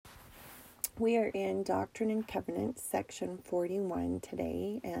We are in Doctrine and Covenants, section 41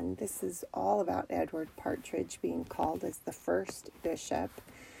 today, and this is all about Edward Partridge being called as the first bishop.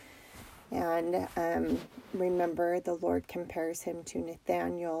 And remember, the Lord compares him to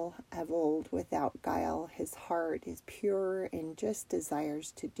Nathaniel of old without guile. His heart is pure and just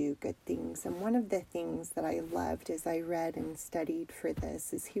desires to do good things. And one of the things that I loved as I read and studied for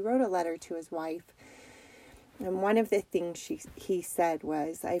this is he wrote a letter to his wife. And one of the things he said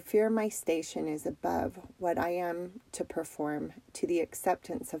was, I fear my station is above what I am to perform to the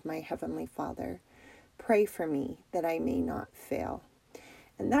acceptance of my Heavenly Father. Pray for me that I may not fail.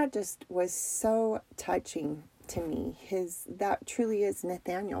 And that just was so touching to me. That truly is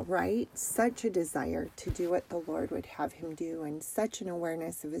Nathaniel, right? Such a desire to do what the Lord would have him do, and such an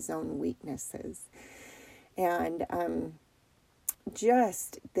awareness of his own weaknesses. And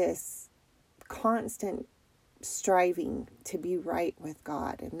just this constant striving to be right with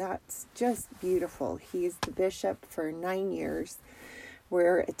God. And that's just beautiful. He's the bishop for 9 years.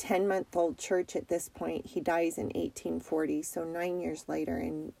 We're a 10-month-old church at this point. He dies in 1840, so 9 years later.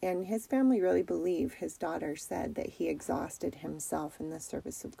 And his family really believe, his daughter said, that he exhausted himself in the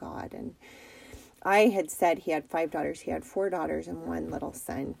service of God. And I had said he had 5 daughters. He had 4 daughters and 1 little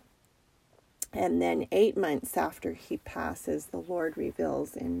son. And then 8 months after he passes, the Lord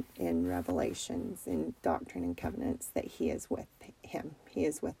reveals in Revelations, in Doctrine and Covenants, that he is with him. He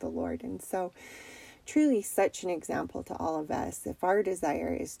is with the Lord. And so truly such an example to all of us. If our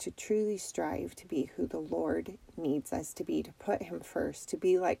desire is to truly strive to be who the Lord needs us to be, to put him first, to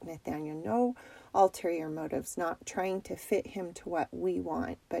be like Nathaniel, no ulterior motives, not trying to fit him to what we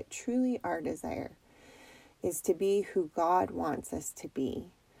want, but truly our desire is to be who God wants us to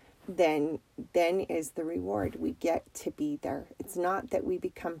be, then is the reward. We get to be there. It's not that we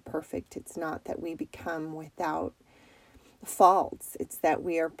become perfect. It's not that we become without faults. It's that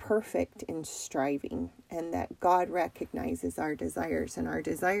we are perfect in striving, and that God recognizes our desires, and our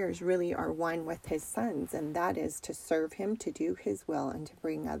desires really are one with his son's, and that is to serve him, to do his will, and to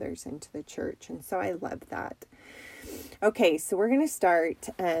bring others into the church. And so I love that. Okay, so we're going to start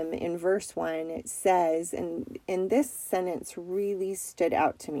in verse 1. It says, and this sentence really stood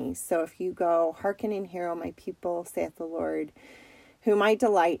out to me. So if you go, hearken and hear, O my people, saith the Lord, whom I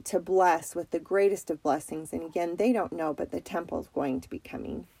delight to bless with the greatest of blessings. And again, they don't know, but the temple is going to be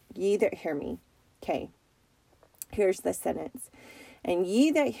coming. Ye that hear me. Okay, here's the sentence. And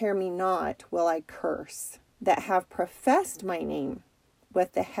ye that hear me not will I curse, that have professed my name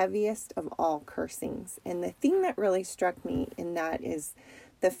with the heaviest of all cursings. And the thing that really struck me in that is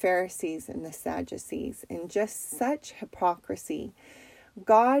the Pharisees and the Sadducees, and just such hypocrisy.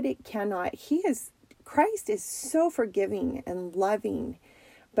 Christ is so forgiving and loving,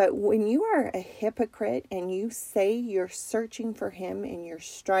 but when you are a hypocrite and you say you're searching for him and you're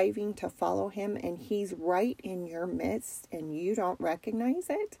striving to follow him, and he's right in your midst and you don't recognize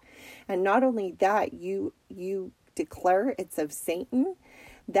it, and not only that, you declare it's of Satan,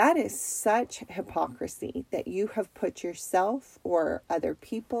 that is such hypocrisy, that you have put yourself or other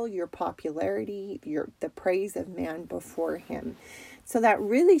people, your popularity, the praise of man before him. So that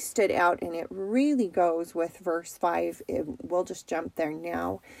really stood out, and it really goes with verse 5. We'll just jump there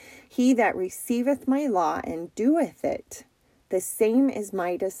now. He that receiveth my law and doeth it, the same is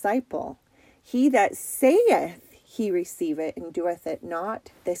my disciple. He that saith he receive it and doeth it not,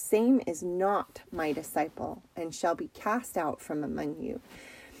 the same is not my disciple, and shall be cast out from among you.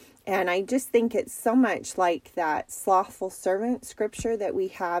 And I just think it's so much like that slothful servant scripture that we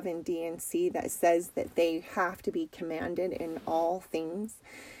have in D&C that says that they have to be commanded in all things.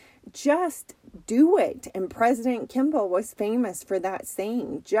 Just do it. And President Kimball was famous for that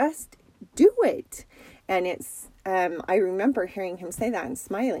saying, just do it. And it's, I remember hearing him say that and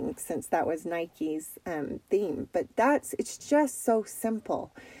smiling, since that was Nike's theme. But it's just so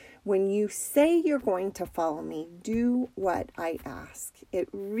simple. When you say you're going to follow me, do what I ask. It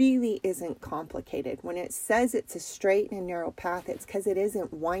really isn't complicated. When it says it's a straight and narrow path, it's because it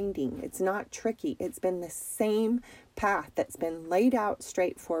isn't winding. It's not tricky. It's been the same path that's been laid out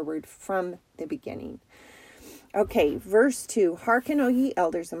straightforward from the beginning. Okay, verse 2, hearken, O ye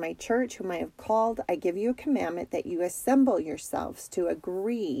elders of my church, whom I have called, I give you a commandment that you assemble yourselves to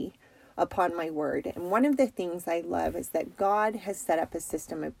agree upon my word. And one of the things I love is that God has set up a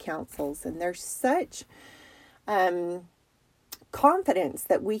system of councils, and there's such confidence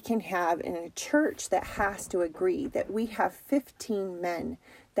that we can have in a church that has to agree, that we have 15 men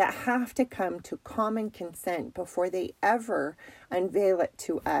that have to come to common consent before they ever unveil it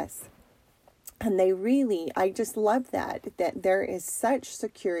to us. And I just love that there is such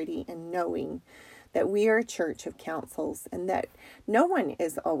security in knowing that we are a church of councils and that no one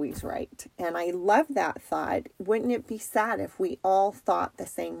is always right. And I love that thought. Wouldn't it be sad if we all thought the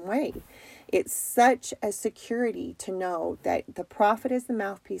same way? It's such a security to know that the prophet is the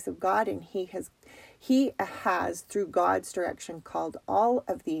mouthpiece of God, and he has, through God's direction, called all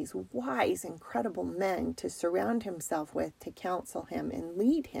of these wise, incredible men to surround himself with, to counsel him and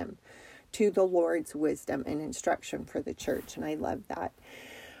lead him to the Lord's wisdom and instruction for the church. And I love that.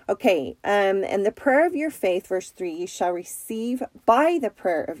 Okay, and the prayer of your faith, verse 3, you shall receive, by the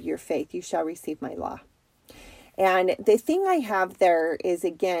prayer of your faith, you shall receive my law. And the thing I have there is,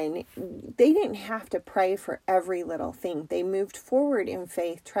 again, they didn't have to pray for every little thing. They moved forward in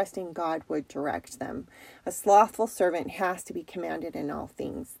faith, trusting God would direct them. A slothful servant has to be commanded in all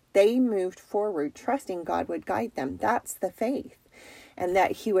things. They moved forward, trusting God would guide them. That's the faith. And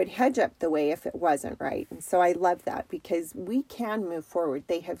that he would hedge up the way if it wasn't right. And so I love that, because we can move forward.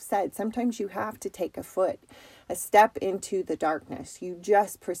 They have said sometimes you have to take a step into the darkness. You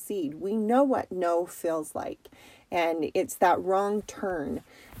just proceed. We know what no feels like. And it's that wrong turn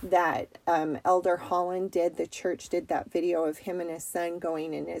that Elder Holland did. The church did that video of him and his son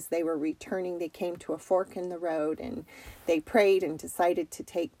going, and as they were returning, they came to a fork in the road, and they prayed and decided to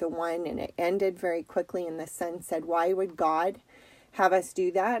take the one, and it ended very quickly. And the son said, "Why would God have us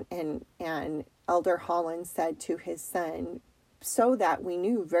do that?" And Elder Holland said to his son, "So that we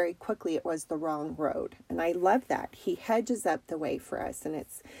knew very quickly it was the wrong road." And I love that. He hedges up the way for us, and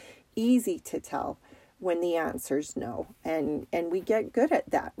it's easy to tell when the answer's no. And we get good at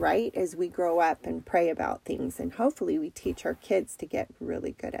that, right? As we grow up and pray about things, and hopefully we teach our kids to get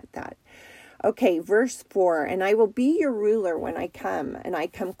really good at that. Okay, verse 4, and I will be your ruler when I come, and I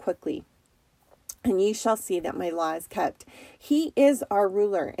come quickly. And ye shall see that my law is kept. He is our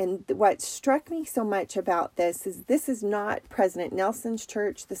ruler. And what struck me so much about this is not President Nelson's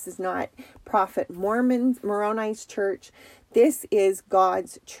church. This is not Prophet Moroni's church. This is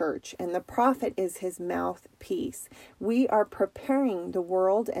God's church, and the prophet is his mouthpiece. We are preparing the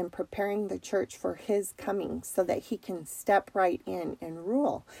world and preparing the church for his coming so that he can step right in and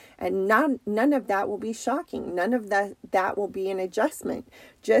rule. And none of that will be shocking. None of that will be an adjustment.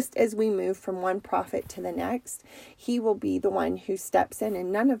 Just as we move from one prophet to the next, he will be the one who steps in,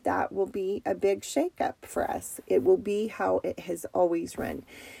 and none of that will be a big shakeup for us. It will be how it has always run.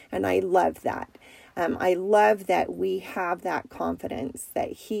 And I love that. I love that we have that confidence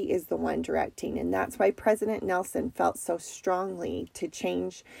that he is the one directing. And that's why President Nelson felt so strongly to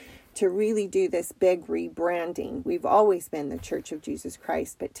change, to really do this big rebranding. We've always been the Church of Jesus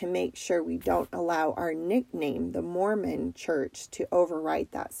Christ, but to make sure we don't allow our nickname, the Mormon Church, to overwrite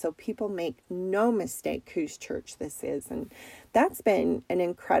that. So people make no mistake whose church this is. And that's been an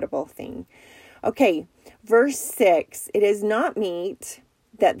incredible thing. Okay, verse 6, it is not meet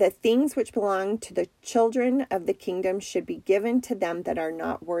that the things which belong to the children of the kingdom should be given to them that are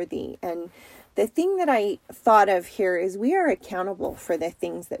not worthy. And the thing that I thought of here is we are accountable for the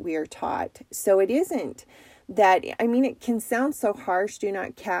things that we are taught. So it isn't that, it can sound so harsh, do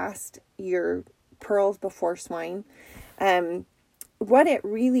not cast your pearls before swine. What it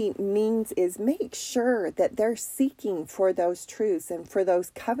really means is make sure that they're seeking for those truths and for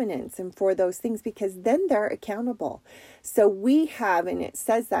those covenants and for those things, because then they're accountable. So we have, and it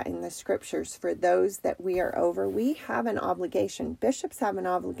says that in the scriptures, for those that we are over, we have an obligation. Bishops have an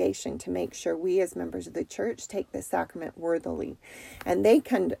obligation to make sure we as members of the church take the sacrament worthily. And they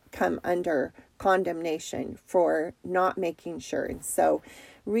can come under condemnation for not making sure. And so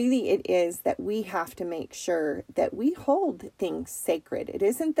really it is that we have to make sure that we hold things sacred. It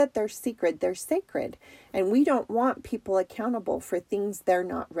isn't that they're secret, they're sacred. And we don't want people accountable for things they're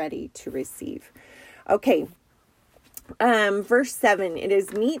not ready to receive. Okay. Verse 7, it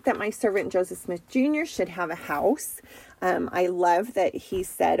is meet that my servant Joseph Smith Jr. should have a house. I love that he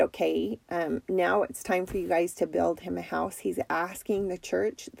said, okay, now it's time for you guys to build him a house. He's asking the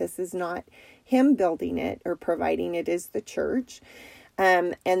church. This is not him building it or providing it, is the church.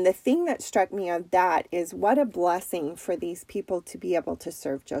 And the thing that struck me of that is what a blessing for these people to be able to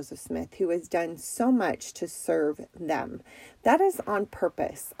serve Joseph Smith, who has done so much to serve them. That is on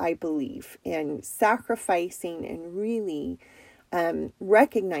purpose, I believe, in sacrificing and really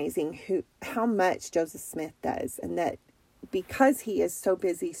recognizing how much Joseph Smith does, and that because he is so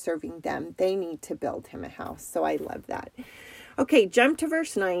busy serving them, they need to build him a house. So I love that. Okay, jump to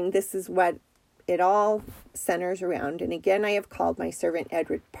verse 9. This is what it all centers around. And again, I have called my servant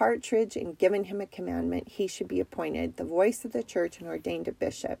Edward Partridge and given him a commandment. He should be appointed the voice of the church and ordained a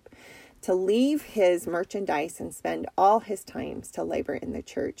bishop, to leave his merchandise and spend all his times to labor in the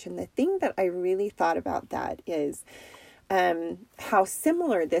church. And the thing that I really thought about that is how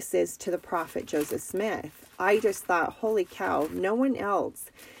similar this is to the prophet Joseph Smith. I just thought, holy cow, no one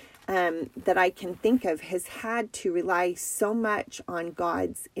else that I can think of has had to rely so much on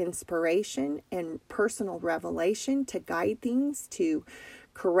God's inspiration and personal revelation to guide things, to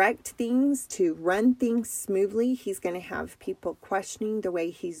correct things, to run things smoothly. He's going to have people questioning the way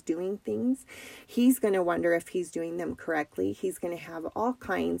he's doing things. He's going to wonder if he's doing them correctly. He's going to have all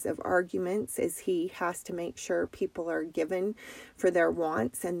kinds of arguments as he has to make sure people are given for their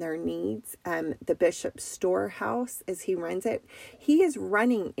wants and their needs. The bishop's storehouse, as he runs it, he is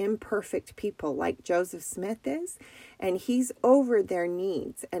running imperfect people like Joseph Smith is, and he's over their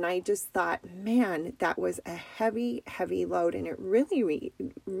needs. And I just thought, man, that was a heavy, heavy load. And it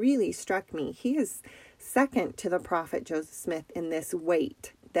really struck me. He is second to the prophet Joseph Smith in this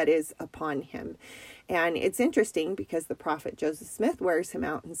weight that is upon him. And it's interesting because the prophet Joseph Smith wears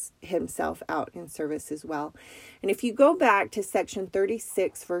himself out in service as well. And if you go back to section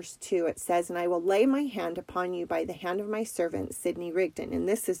 36, verse 2, it says, "And I will lay my hand upon you by the hand of my servant Sidney Rigdon." And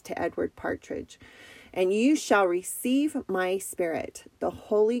this is to Edward Partridge. "And you shall receive my spirit, the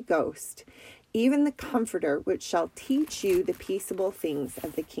Holy Ghost, even the Comforter, which shall teach you the peaceable things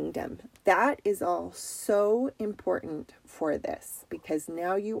of the kingdom." That is all so important for this, because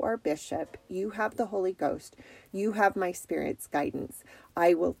now you are bishop, you have the Holy Ghost, you have my Spirit's guidance.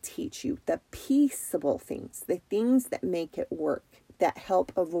 I will teach you the peaceable things, the things that make it work, that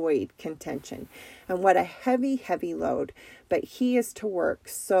help avoid contention. And what a heavy, heavy load. But he is to work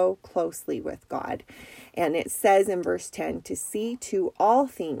so closely with God. And it says in verse 10, "To see to all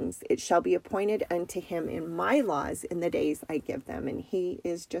things it shall be appointed unto him in my laws in the days I give them." And he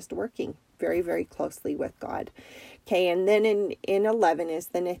is just working very, very closely with God. Okay, and then in 11 is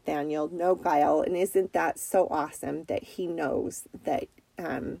the Nathaniel, no guile. And isn't that so awesome that he knows that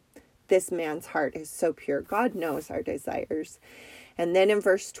this man's heart is so pure? God knows our desires. And then in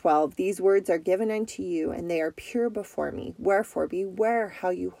verse 12, "These words are given unto you, and they are pure before me. Wherefore beware how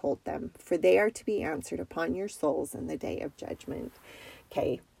you hold them, for they are to be answered upon your souls in the day of judgment."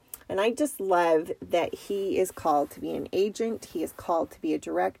 Okay, and I just love that he is called to be an agent. He is called to be a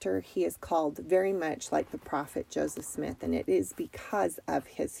director. He is called very much like the prophet Joseph Smith, and it is because of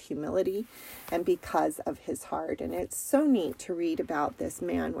his humility and because of his heart. And it's so neat to read about this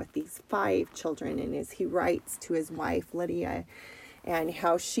man with these 5 children, and as he writes to his wife, Lydia, and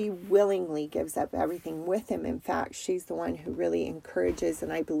how she willingly gives up everything with him. In fact, she's the one who really encourages,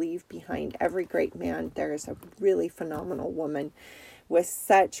 and I believe behind every great man, there is a really phenomenal woman with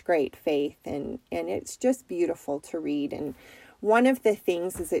such great faith, and it's just beautiful to read. And one of the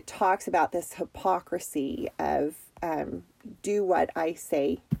things is it talks about this hypocrisy of do what I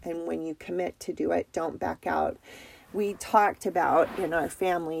say, and when you commit to do it, don't back out. We talked about in our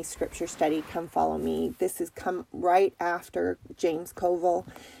family scripture study, Come Follow Me. This has come right after James Covell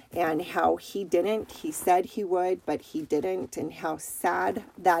and how he didn't. He said he would, but he didn't, and how sad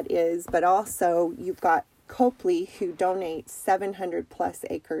that is. But also you've got Copley, who donates 700 plus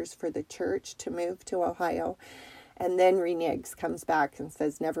acres for the church to move to Ohio. And then Reneggs comes back and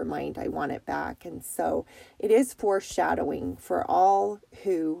says, never mind, I want it back. And so it is foreshadowing for all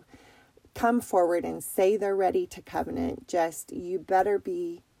who come forward and say they're ready to covenant. Just, you better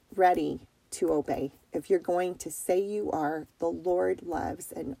be ready to obey. If you're going to say you are, the Lord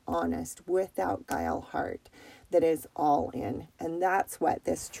loves an honest, without guile heart that is all in. And that's what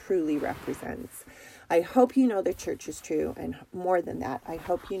this truly represents. I hope you know the church is true. And more than that, I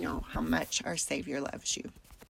hope you know how much our Savior loves you.